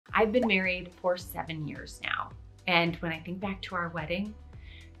I've been married for 7 years now. And when I think back to our wedding,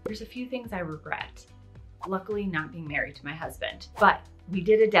 there's a few things I regret. Luckily, not being married to my husband, but we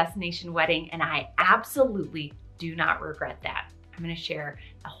did a destination wedding and I absolutely do not regret that. I'm gonna share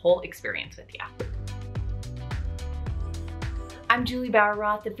the whole experience with you. I'm Juli Bauer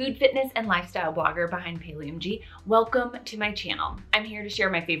Roth, the food, fitness, and lifestyle blogger behind PaleOMG. Welcome to my channel. I'm here to share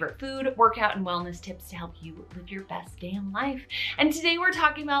my favorite food, workout, and wellness tips to help you live your best damn life. And today we're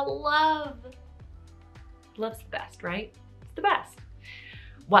talking about love. Love's the best, right? It's the best.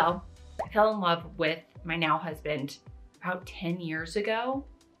 Well, I fell in love with my now husband about 10 years ago.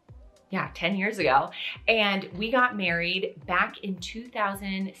 Yeah, 10 years ago. And we got married back in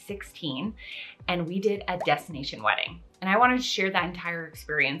 2016 and we did a destination wedding. And I wanted to share that entire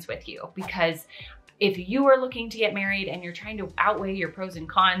experience with you because if you are looking to get married and you're trying to outweigh your pros and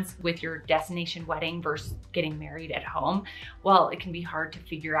cons with your destination wedding versus getting married at home, well, it can be hard to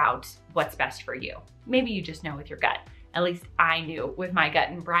figure out what's best for you. Maybe you just know with your gut. At least I knew with my gut,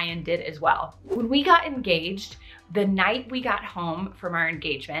 and Brian did as well. When we got engaged, the night we got home from our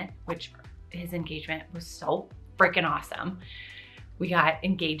engagement, which his engagement was so freaking awesome, we got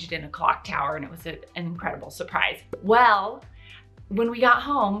engaged in a clock tower and it was an incredible surprise. Well, when we got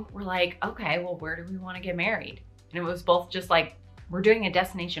home, we're like, okay, well, where do we want to get married? And it was both just like, we're doing a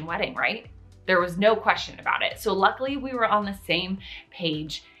destination wedding, right? There was no question about it. So luckily we were on the same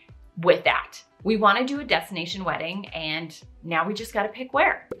page with that. We want to do a destination wedding and now we just got to pick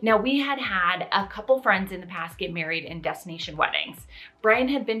where. Now we had a couple friends in the past get married in destination weddings. Brian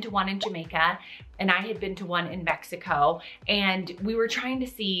had been to one in Jamaica and I had been to one in Mexico, and we were trying to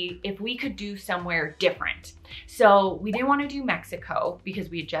see if we could do somewhere different. So we didn't want to do Mexico because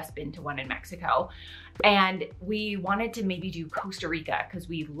we had just been to one in Mexico. And we wanted to maybe do Costa Rica because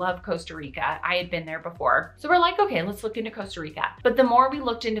we love Costa Rica. I had been there before. So we're like, okay, let's look into Costa Rica. But the more we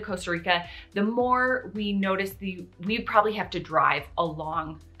looked into Costa Rica, the more we noticed we'd probably have to drive a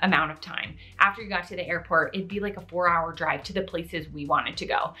long amount of time. After you got to the airport, it'd be like a 4-hour drive to the places we wanted to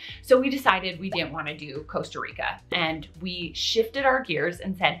go. So we decided we didn't want to do Costa Rica. And we shifted our gears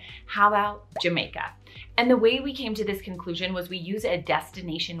and said, how about Jamaica? And the way we came to this conclusion was we use a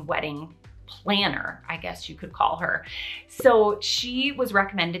destination wedding planner, I guess you could call her. So she was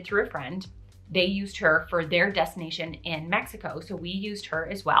recommended through a friend. They used her for their destination in Mexico. So we used her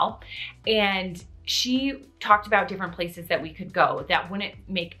as well. And she talked about different places that we could go that wouldn't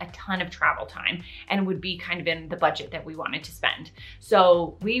make a ton of travel time and would be kind of in the budget that we wanted to spend.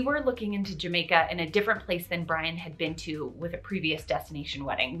 So we were looking into Jamaica in a different place than Brian had been to with a previous destination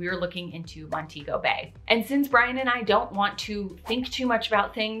wedding. We were looking into Montego Bay. And since Brian and I don't want to think too much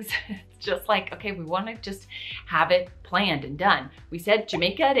about things, it's just like, okay, we want to just have it planned and done. We said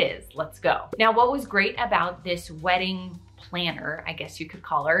Jamaica it is, let's go. Now, what was great about this wedding planner, I guess you could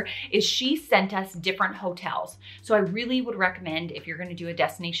call her, is she sent us different hotels. So I really would recommend, if you're going to do a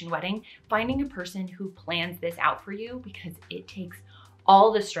destination wedding, finding a person who plans this out for you because it takes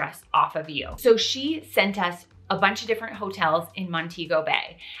all the stress off of you. So she sent us a bunch of different hotels in Montego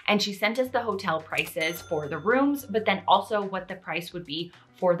Bay, and she sent us the hotel prices for the rooms, but then also what the price would be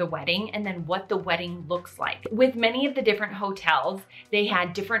for the wedding and then what the wedding looks like. With many of the different hotels, they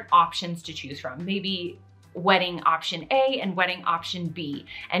had different options to choose from. Maybe wedding option A and wedding option B.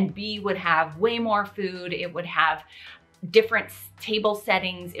 And B would have way more food. It would have different table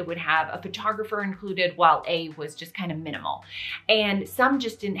settings. It would have a photographer included, while A was just kind of minimal. And some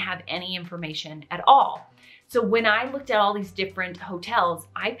just didn't have any information at all. So when I looked at all these different hotels,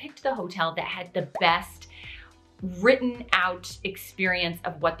 I picked the hotel that had the best written out experience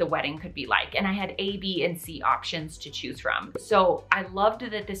of what the wedding could be like. And I had A, B, and C options to choose from. So I loved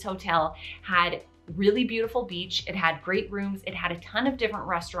that this hotel had really beautiful beach. It had great rooms. It had a ton of different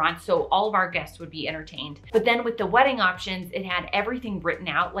restaurants, so all of our guests would be entertained. But then with the wedding options, it had everything written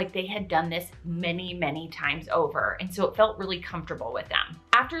out like they had done this many, many times over. And so it felt really comfortable with them.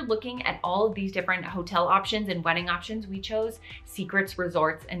 After looking at all of these different hotel options and wedding options, we chose Secrets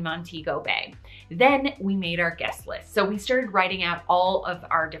Resorts in Montego Bay. Then we made our guest list. So we started writing out all of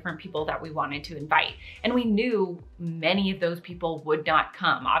our different people that we wanted to invite. And we knew many of those people would not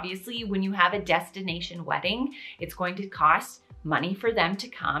come. Obviously, when you have a destination wedding, it's going to cost money for them to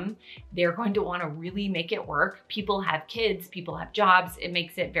come. They're going to want to really make it work. People have kids, people have jobs. It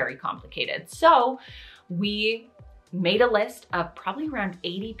makes it very complicated. So we made a list of probably around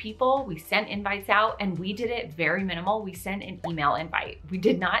 80 people. We sent invites out and we did it very minimal. We sent an email invite. We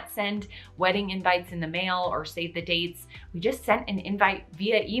did not send wedding invites in the mail or save the dates. We just sent an invite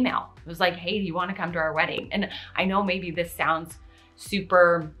via email. It was like, hey, do you want to come to our wedding? And I know maybe this sounds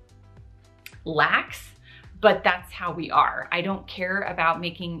super lax, but that's how we are. I don't care about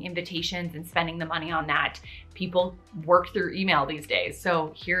making invitations and spending the money on that. People work through email these days.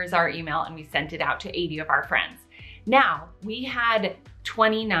 So here's our email, and we sent it out to 80 of our friends. Now, we had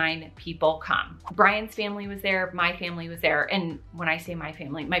 29 people come. Brian's family was there, my family was there. And when I say my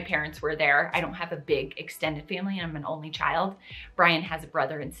family, my parents were there. I don't have a big extended family, and I'm an only child. Brian has a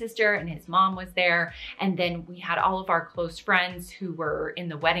brother and sister, and his mom was there. And then we had all of our close friends who were in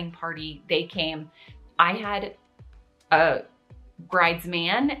the wedding party. They came. I had a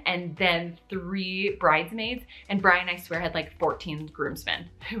bridesman and then 3 bridesmaids, and Brian, I swear, had like 14 groomsmen.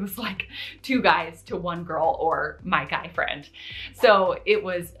 It was like 2 guys to 1 girl or my guy friend. So it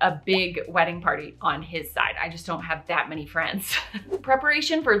was a big wedding party on his side. I just don't have that many friends.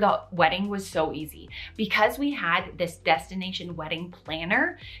 Preparation for the wedding was so easy because we had this destination wedding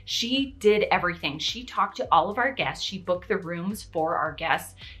planner. She did everything. She talked to all of our guests. She booked the rooms for our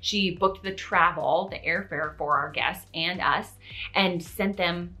guests. She booked the travel, the airfare for our guests and us, and sent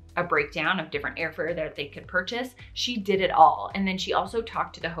them a breakdown of different airfare that they could purchase. She did it all. And then she also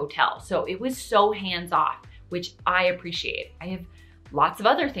talked to the hotel. So it was so hands-off, which I appreciate. I have lots of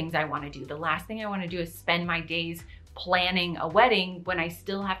other things I want to do. The last thing I want to do is spend my days planning a wedding when I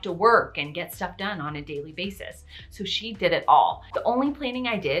still have to work and get stuff done on a daily basis. So she did it all. The only planning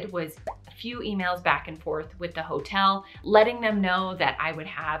I did was a few emails back and forth with the hotel, letting them know that I would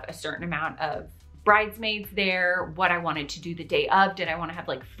have a certain amount of bridesmaids there, what I wanted to do the day of. Did I want to have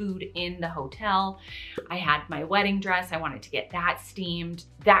like food in the hotel? I had my wedding dress. I wanted to get that steamed,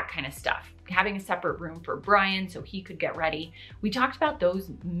 that kind of stuff. Having a separate room for Brian so he could get ready. We talked about those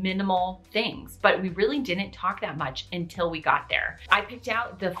minimal things, but we really didn't talk that much until we got there. I picked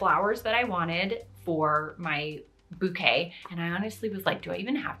out the flowers that I wanted for my bouquet, and I honestly was like, do I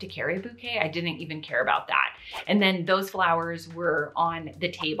even have to carry a bouquet? I didn't even care about that. And then those flowers were on the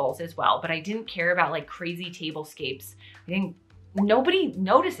tables as well, but I didn't care about like crazy tablescapes. I think nobody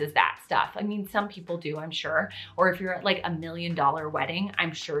notices that stuff. I mean, some people do, I'm sure. Or if you're at like $1 million wedding,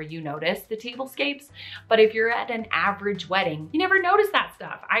 I'm sure you notice the tablescapes. But if you're at an average wedding, you never notice that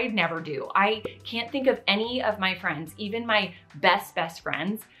stuff. I never do. I can't think of any of my friends, even my best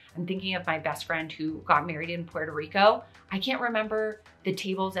friends. I'm thinking of my best friend who got married in Puerto Rico. I can't remember the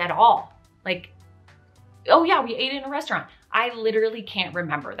tables at all. Like, oh yeah, we ate in a restaurant. I literally can't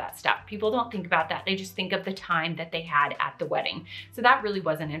remember that stuff. People don't think about that. They just think of the time that they had at the wedding. So that really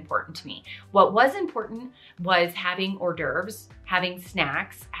wasn't important to me. What was important was having hors d'oeuvres, having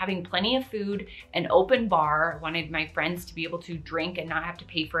snacks, having plenty of food, an open bar. I wanted my friends to be able to drink and not have to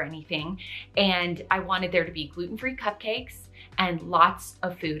pay for anything. And I wanted there to be gluten-free cupcakes and lots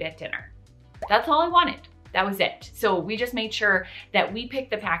of food at dinner. That's all I wanted. That was it. So we just made sure that we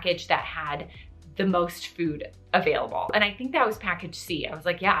picked the package that had the most food available. And I think that was package C. I was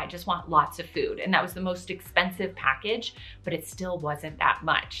like, yeah, I just want lots of food. And that was the most expensive package, but it still wasn't that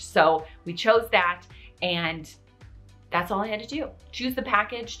much. So we chose that, and that's all I had to do. Choose the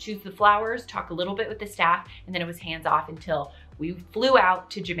package, choose the flowers, talk a little bit with the staff, and then it was hands off until we flew out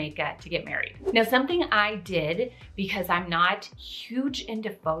to Jamaica to get married. Now, something I did, because I'm not huge into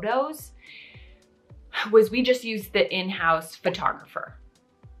photos, was we just used the in-house photographer.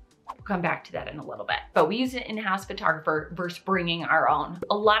 We'll come back to that in a little bit. But we use an in-house photographer versus bringing our own.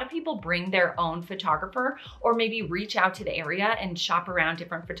 A lot of people bring their own photographer, or maybe reach out to the area and shop around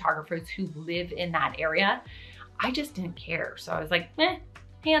different photographers who live in that area. I just didn't care. So I was like,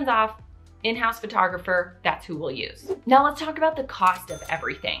 hands off, in-house photographer, that's who we'll use. Now let's talk about the cost of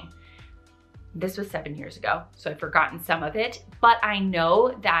everything. This was 7 years ago, so I've forgotten some of it, but I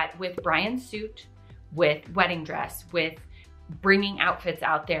know that with Brian's suit, with wedding dress, with bringing outfits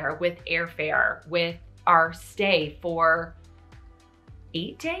out there, with airfare, with our stay for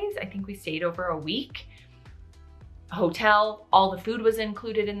 8 days, I think we stayed over a week, hotel, all the food was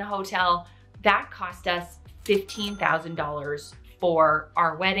included in the hotel, that cost us $15,000 for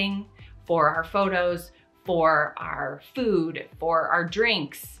our wedding, for our photos, for our food, for our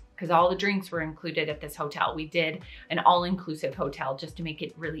drinks, because all the drinks were included at this hotel. We did an all-inclusive hotel just to make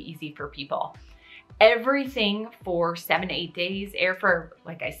it really easy for people. Everything for 7 to 8 days, airfare,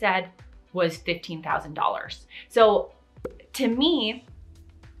 like I said, was $15,000. So to me,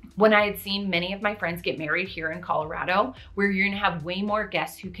 when I had seen many of my friends get married here in Colorado, where you're gonna have way more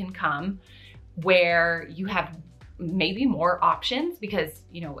guests who can come, where you have maybe more options, because,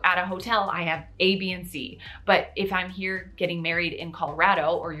 you know, at a hotel, I have A, B, and C. But if I'm here getting married in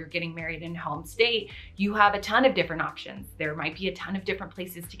Colorado, or you're getting married in home state, you have a ton of different options. There might be a ton of different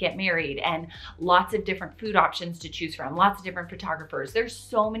places to get married and lots of different food options to choose from, lots of different photographers. There's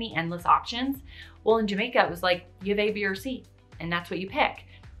so many endless options. Well, in Jamaica, it was like, you have A, B, or C, and that's what you pick.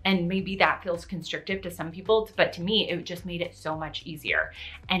 And maybe that feels constrictive to some people, but to me, it just made it so much easier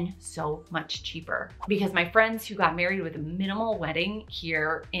and so much cheaper. Because my friends who got married with a minimal wedding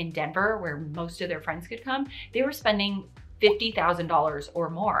here in Denver, where most of their friends could come, they were spending $50,000 or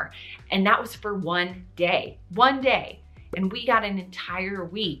more. And that was for one day. And we got an entire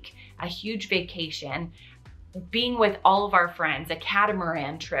week, a huge vacation, being with all of our friends, a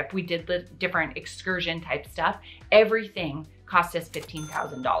catamaran trip. We did the different excursion type stuff. Everything cost us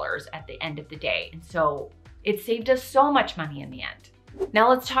 $15,000 at the end of the day. And so it saved us so much money in the end. Now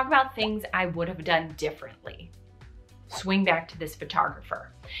let's talk about things I would have done differently. Swing back to this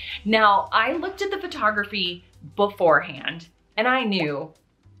photographer. Now I looked at the photography beforehand and I knew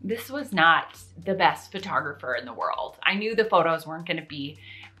this was not the best photographer in the world. I knew the photos weren't gonna be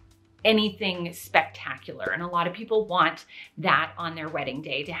anything spectacular. And a lot of people want that on their wedding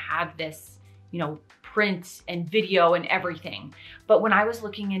day, to have this, you know, print and video and everything. But when I was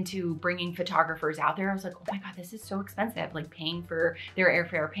looking into bringing photographers out there, I was like, oh my God, this is so expensive. Like paying for their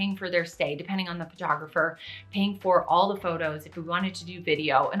airfare, paying for their stay, depending on the photographer, paying for all the photos if we wanted to do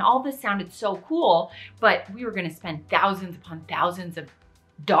video. And all this sounded so cool, but we were gonna spend thousands upon thousands of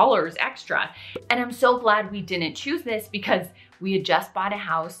dollars extra. And I'm so glad we didn't choose this, because we had just bought a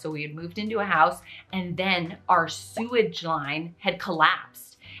house. So we had moved into a house and then our sewage line had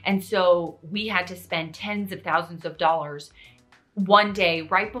collapsed. And so we had to spend tens of thousands of dollars one day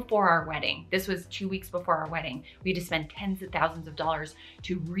right before our wedding. This was 2 weeks before our wedding. We had to spend tens of thousands of dollars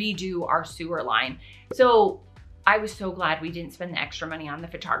to redo our sewer line. So I was so glad we didn't spend the extra money on the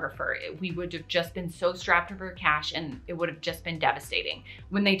photographer. We would have just been so strapped for cash and it would have just been devastating.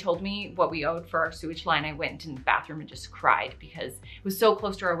 When they told me what we owed for our sewage line, I went into the bathroom and just cried because it was so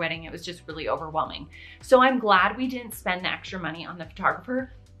close to our wedding. It was just really overwhelming. So I'm glad we didn't spend the extra money on the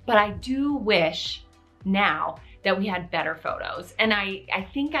photographer, but I do wish now that we had better photos. And I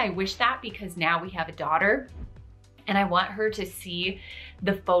think I wish that because now we have a daughter and I want her to see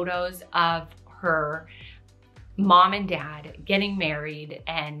the photos of her mom and dad getting married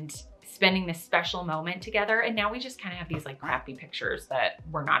and spending this special moment together. And now we just kind of have these like crappy pictures that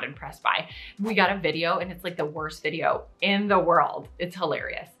we're not impressed by. We got a video and it's like the worst video in the world. It's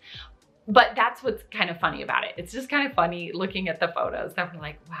hilarious. But that's what's kind of funny about it. It's just kind of funny looking at the photos that we're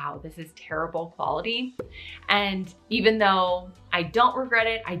like, wow, this is terrible quality. And even though I don't regret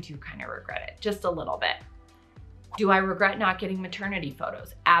it, I do kind of regret it just a little bit. Do I regret not getting maternity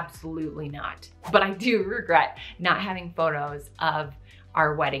photos? Absolutely not. But I do regret not having photos of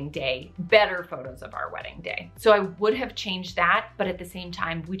our wedding day, better photos of our wedding day. So I would have changed that, but at the same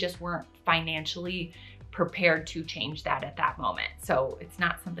time, we just weren't financially prepared to change that at that moment. So it's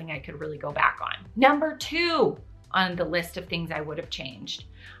not something I could really go back on. Number 2 on the list of things I would have changed,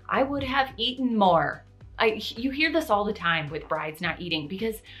 I would have eaten more. You hear this all the time with brides not eating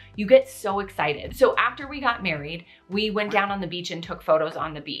because you get so excited. So after we got married, we went down on the beach and took photos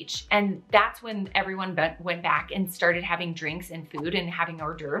on the beach. And that's when everyone went back and started having drinks and food and having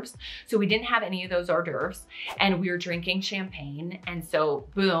hors d'oeuvres. So we didn't have any of those hors d'oeuvres and we were drinking champagne. And so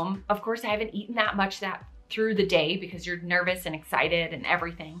boom, of course I haven't eaten that much through the day because you're nervous and excited and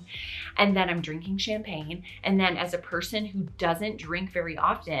everything. And then I'm drinking champagne. And then as a person who doesn't drink very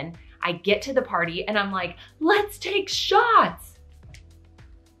often, I get to the party and I'm like, let's take shots.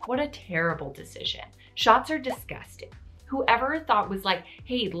 What a terrible decision. Shots are disgusting. Whoever thought was like,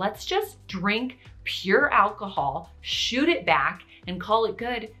 hey, let's just drink pure alcohol, shoot it back and call it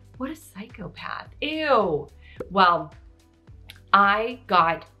good. What a psychopath. Ew. Well, I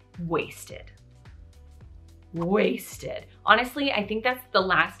got wasted. Honestly, I think that's the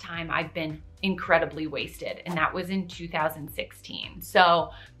last time I've been incredibly wasted, and that was in 2016. So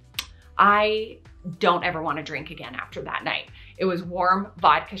I don't ever want to drink again after that night. It was warm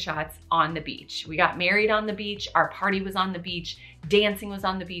vodka shots on the beach. We got married on the beach. Our party was on the beach. Dancing was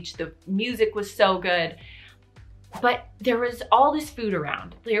on the beach. The music was so good. But there was all this food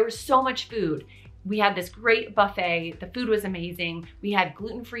around. There was so much food. We had this great buffet. The food was amazing. We had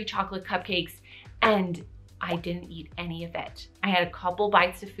gluten-free chocolate cupcakes and I didn't eat any of it. I had a couple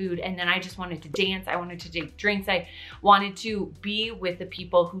bites of food and then I just wanted to dance. I wanted to take drinks. I wanted to be with the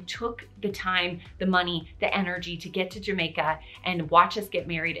people who took the time, the money, the energy to get to Jamaica and watch us get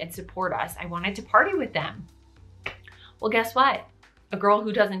married and support us. I wanted to party with them. Well, guess what? A girl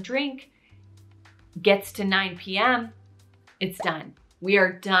who doesn't drink gets to 9 p.m. It's done. We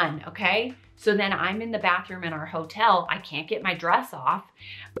are done, okay? So then I'm in the bathroom in our hotel. I can't get my dress off.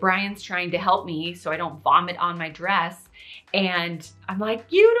 Brian's trying to help me so I don't vomit on my dress. And I'm like,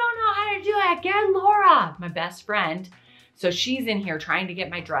 you don't know how to do it. Get Laura, my best friend. So she's in here trying to get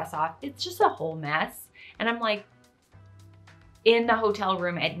my dress off. It's just a whole mess. And I'm like, in the hotel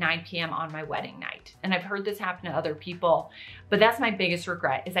room at 9 p.m. on my wedding night. And I've heard this happen to other people, but that's my biggest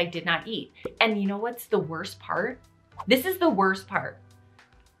regret is I did not eat. And you know what's the worst part? This is the worst part.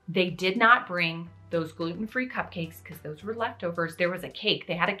 They did not bring those gluten-free cupcakes because those were leftovers. There was a cake.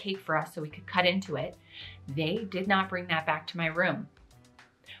 They had a cake for us so we could cut into it. They did not bring that back to my room.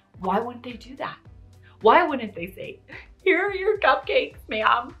 Why wouldn't they do that? Why wouldn't they say, here are your cupcakes,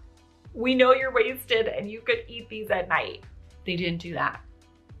 ma'am. We know you're wasted and you could eat these at night. They didn't do that.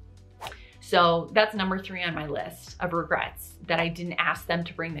 So that's number 3 on my list of regrets, that I didn't ask them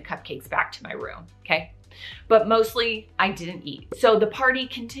to bring the cupcakes back to my room, okay? But mostly I didn't eat. So the party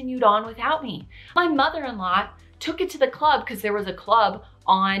continued on without me. My mother-in-law took it to the club because there was a club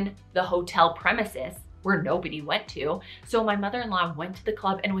on the hotel premises where nobody went to. So my mother-in-law went to the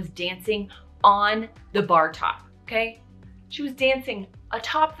club and was dancing on the bar top, okay? She was dancing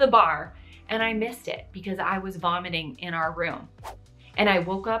atop the bar and I missed it because I was vomiting in our room. And I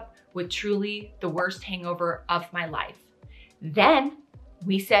woke up with truly the worst hangover of my life. Then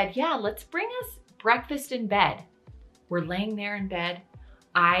we said, yeah, let's bring us breakfast in bed. We're laying there in bed.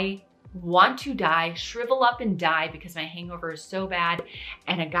 I want to die, shrivel up and die because my hangover is so bad.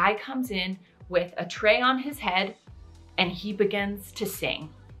 And a guy comes in with a tray on his head and he begins to sing.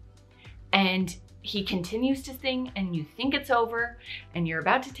 And he continues to sing and you think it's over and you're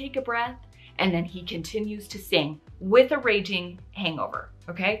about to take a breath and then he continues to sing with a raging hangover,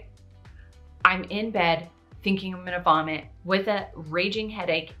 okay? I'm in bed thinking I'm gonna vomit with a raging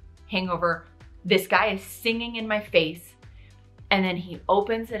headache, hangover. This guy is singing in my face and then he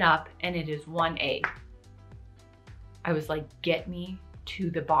opens it up and it is 1 egg. I was like, get me to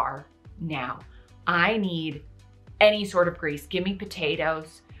the bar now. I need any sort of grease. Give me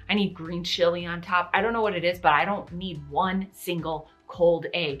potatoes. I need green chili on top. I don't know what it is, but I don't need one single cold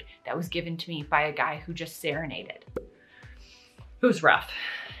egg that was given to me by a guy who just serenaded. It was rough.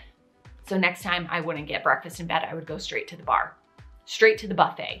 So next time I wouldn't get breakfast in bed, I would go straight to the bar, straight to the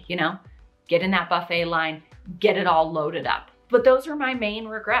buffet, you know? Get in that buffet line, get it all loaded up. But those are my main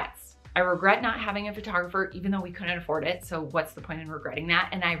regrets. I regret not having a photographer, even though we couldn't afford it. So what's the point in regretting that?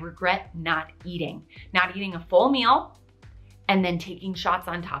 And I regret not eating a full meal and then taking shots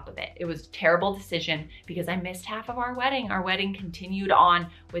on top of it. It was a terrible decision because I missed half of our wedding. Our wedding continued on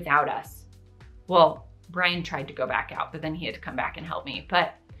without us. Well, Brian tried to go back out, but then he had to come back and help me.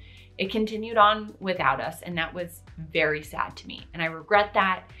 But it continued on without us, and that was very sad to me. And I regret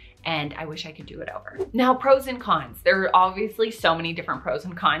that, and I wish I could do it over. Now, pros and cons. There are obviously so many different pros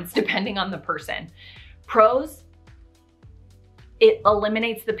and cons depending on the person. Pros, it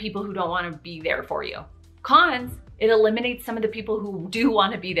eliminates the people who don't want to be there for you. Cons, it eliminates some of the people who do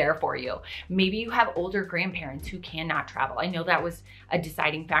want to be there for you. Maybe you have older grandparents who cannot travel. I know that was a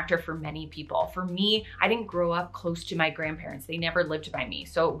deciding factor for many people. For me, I didn't grow up close to my grandparents. They never lived by me,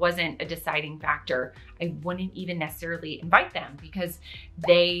 so it wasn't a deciding factor. I wouldn't even necessarily invite them because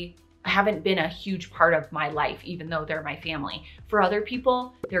they haven't been a huge part of my life, even though they're my family. For other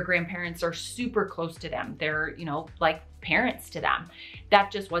people, their grandparents are super close to them. They're, you know, like parents to them.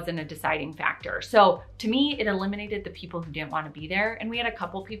 That just wasn't a deciding factor. So to me, it eliminated the people who didn't want to be there. And we had a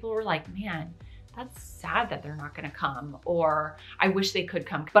couple people who were like, man, that's sad that they're not going to come, or I wish they could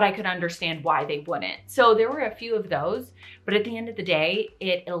come, but I could understand why they wouldn't. So there were a few of those, but at the end of the day,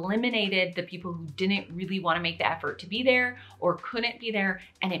 it eliminated the people who didn't really want to make the effort to be there or couldn't be there,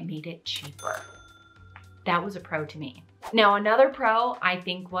 and it made it cheaper. That was a pro to me. Now, another pro I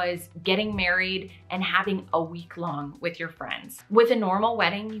think was getting married and having a week long with your friends. With a normal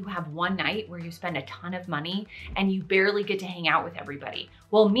wedding, you have one night where you spend a ton of money and you barely get to hang out with everybody.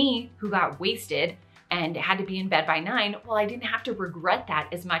 Well, me, who got wasted and had to be in bed by 9, well, I didn't have to regret that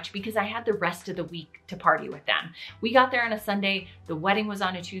as much because I had the rest of the week to party with them. We got there on a Sunday, the wedding was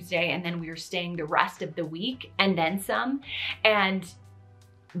on a Tuesday, and then we were staying the rest of the week and then some. And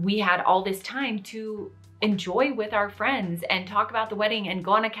we had all this time to enjoy with our friends and talk about the wedding and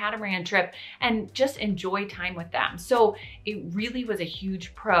go on a catamaran trip and just enjoy time with them. So it really was a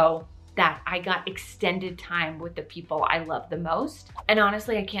huge pro that I got extended time with the people I love the most. And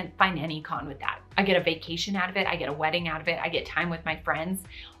honestly, I can't find any con with that. I get a vacation out of it. I get a wedding out of it. I get time with my friends,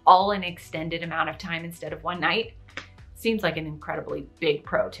 all in an extended amount of time instead of one night. Seems like an incredibly big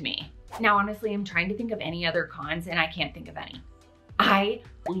pro to me. Now, honestly, I'm trying to think of any other cons and I can't think of any. I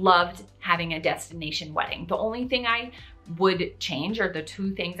loved having a destination wedding. The only thing I would change are the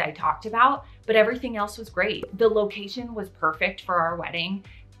 2 things I talked about, but everything else was great. The location was perfect for our wedding.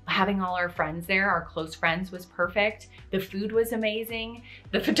 Having all our friends there, our close friends, was perfect. The food was amazing.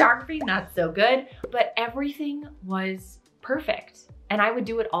 The photography, not so good, but everything was perfect. and I would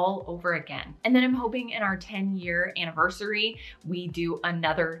do it all over again. And then I'm hoping in our 10-year anniversary, we do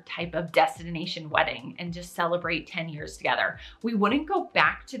another type of destination wedding and just celebrate 10 years together. We wouldn't go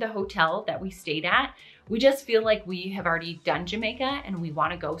back to the hotel that we stayed at. We just feel like we have already done Jamaica and we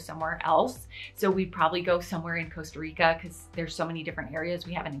want to go somewhere else. So we'd probably go somewhere in Costa Rica because there's so many different areas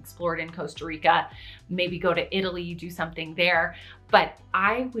we haven't explored in Costa Rica. Maybe go to Italy, do something there. But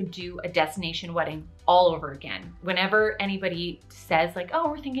I would do a destination wedding all over again. Whenever anybody says like, oh,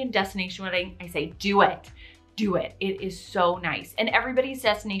 we're thinking destination wedding, I say, do it. Do it. It is so nice. And everybody's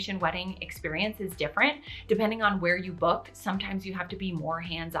destination wedding experience is different depending on where you book. Sometimes you have to be more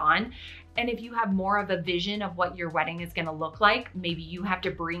hands-on. And if you have more of a vision of what your wedding is going to look like, maybe you have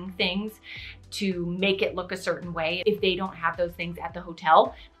to bring things to make it look a certain way if they don't have those things at the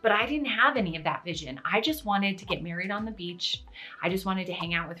hotel. But I didn't have any of that vision. I just wanted to get married on the beach. I just wanted to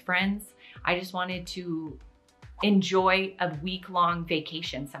hang out with friends. I just wanted to enjoy a week-long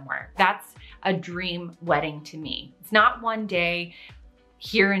vacation somewhere. That's a dream wedding to me. It's not one day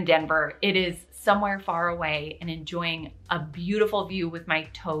here in Denver. It is somewhere far away and enjoying a beautiful view with my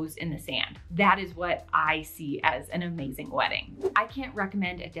toes in the sand. That is what I see as an amazing wedding. I can't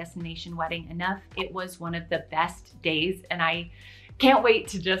recommend a destination wedding enough. It was one of the best days, and I can't wait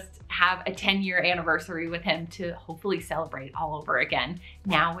to just have a 10-year anniversary with him to hopefully celebrate all over again,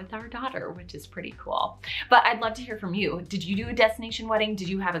 now with our daughter, which is pretty cool. But I'd love to hear from you. Did you do a destination wedding? Did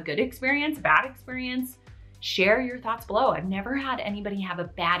you have a good experience, a bad experience? Share your thoughts below. I've never had anybody have a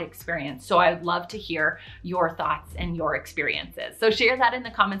bad experience, so I'd love to hear your thoughts and your experiences. So share that in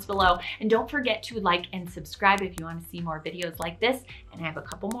the comments below, and don't forget to like and subscribe if you want to see more videos like this, and I have a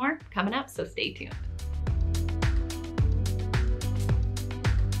couple more coming up, so stay tuned.